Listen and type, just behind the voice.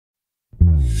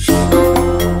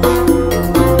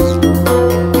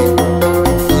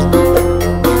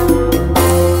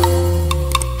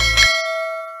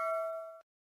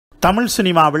தமிழ்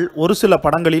சினிமாவில் ஒரு சில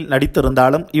படங்களில்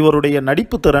நடித்திருந்தாலும் இவருடைய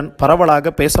நடிப்பு திறன்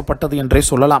பரவலாக பேசப்பட்டது என்றே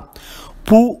சொல்லலாம்.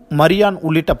 பூ, மரியான்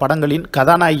உள்ளிட்ட படங்களின்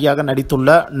கதாநாயகியாக நடித்துள்ள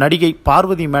நடிகை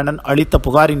பார்வதி மேனன் அளித்த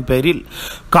புகாரின் பேரில்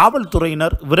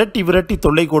காவல்துறையினர் விரட்டி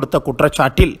தொல்லை கொடுத்த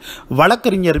குற்றச்சாட்டில்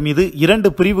வழக்கறிஞர் மீது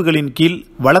 2 பிரிவுகளின் கீழ்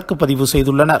வழக்கு பதிவு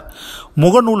செய்துள்ளனர்.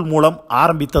 முகநூல் மூலம்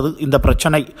ஆரம்பித்தது இந்த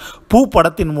பிரச்சனை. பூ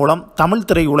படத்தின் மூலம் தமிழ்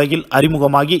திரையுலகில்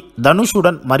அறிமுகமாகி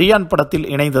தனுஷுடன் மரியான் படத்தில்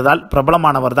இணைந்ததால்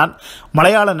பிரபலமானவர்தான்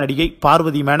மலையாள நடிகை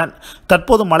பார்வதி மேனன்.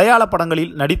 தற்போது மலையாள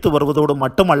படங்களில் நடித்து வருவதோடு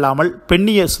மட்டுமல்லாமல்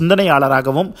பெண்ணிய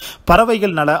சிந்தனையாளராகவும் பறவைகள்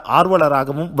நல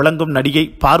ஆர்வலராகவும் விளங்கும் நடிகை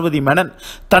பார்வதி மேனன்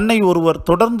தன்னை ஒருவர்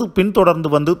பின்தொடர்ந்து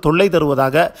வந்து தொல்லை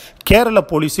தருவதாக கேரள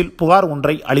போலீசில் புகார்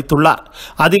ஒன்றை அளித்துள்ளார்.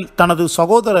 அதில் தனது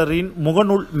சகோதரரின்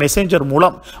முகநூல் மெசேஞ்சர்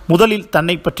மூலம் முதலில்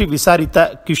தன்னை பற்றி விசாரித்த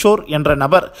கிஷோர் என்ற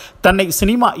நபர் தன்னை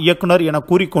சினிமா இயக்குனர் என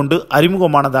கூறிக்கொண்டு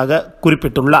அறிமுகமானதாக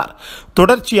குறிப்பிட்டுள்ளார்.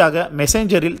 தொடர்ச்சியாக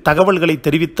மெசேஞ்சரில் தகவல்களை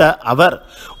தெரிவித்த அவர்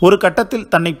ஒரு கட்டத்தில்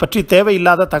தன்னை பற்றி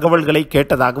தேவையில்லாத தகவல்களை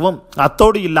கேட்டதாகவும்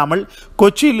அத்தோடு இல்லாமல்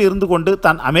கொச்சியில் இருந்து கொண்டு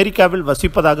தான் அமெரிக்காவில்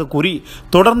வசிப்பதாக கூறி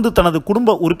தொடர்ந்து தனது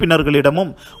குடும்ப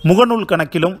உறுப்பினர்களிடமும் முகநூல்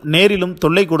கணக்கிலும் நேரிலும்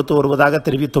தொல்லை கொடுத்து வருவதாக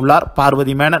தெரிவித்துள்ளார்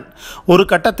பார்வதி மேனன். ஒரு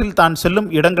கட்டத்தில் தான் செல்லும்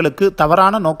இடங்களுக்கு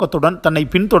தவறான நோக்கத்துடன் தன்னை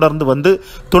பின்தொடர்ந்து வந்து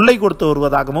தொல்லை கொடுத்து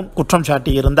வருவதாகவும் குற்றம்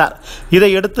சாட்டியிருந்தார்.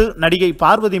 இதையடுத்து நடிகை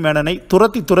பார்வதி மேனனை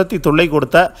துரத்தி தொல்லை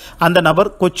கொடுத்த அந்த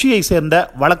நபர் கொச்சியை சேர்ந்த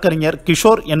வழக்கறிஞர்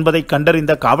கிஷோர் என்பதை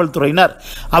கண்டறிந்த காவல்துறையினர்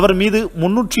அவர் மீது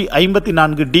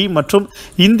 354D மற்றும்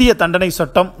இந்திய தண்டனை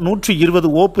சட்டம்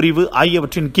 120O பிரிவு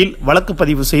ஆகியவற்றின் கீழ் வழக்கு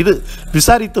பதிவு செய்து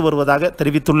விசாரித்து வருவதாக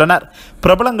தெரிவித்துள்ளனர்.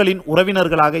 பிரபலங்களின்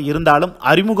உறவினர்களாக இருந்தாலும்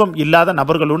அறிமுகம் இல்லாத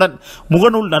நபர்களுடன்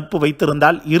முகநூல் நட்பு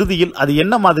வைத்திருந்தால் இறுதியில் அது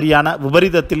என்ன மாதிரியான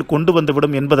விபரீதத்தில் கொண்டு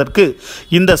வந்துவிடும் என்பதற்கு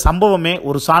இந்த சம்பவமே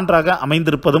ஒரு சான்றாக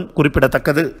அமைந்திருப்பதும்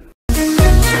குறிப்பிடத்தக்கது.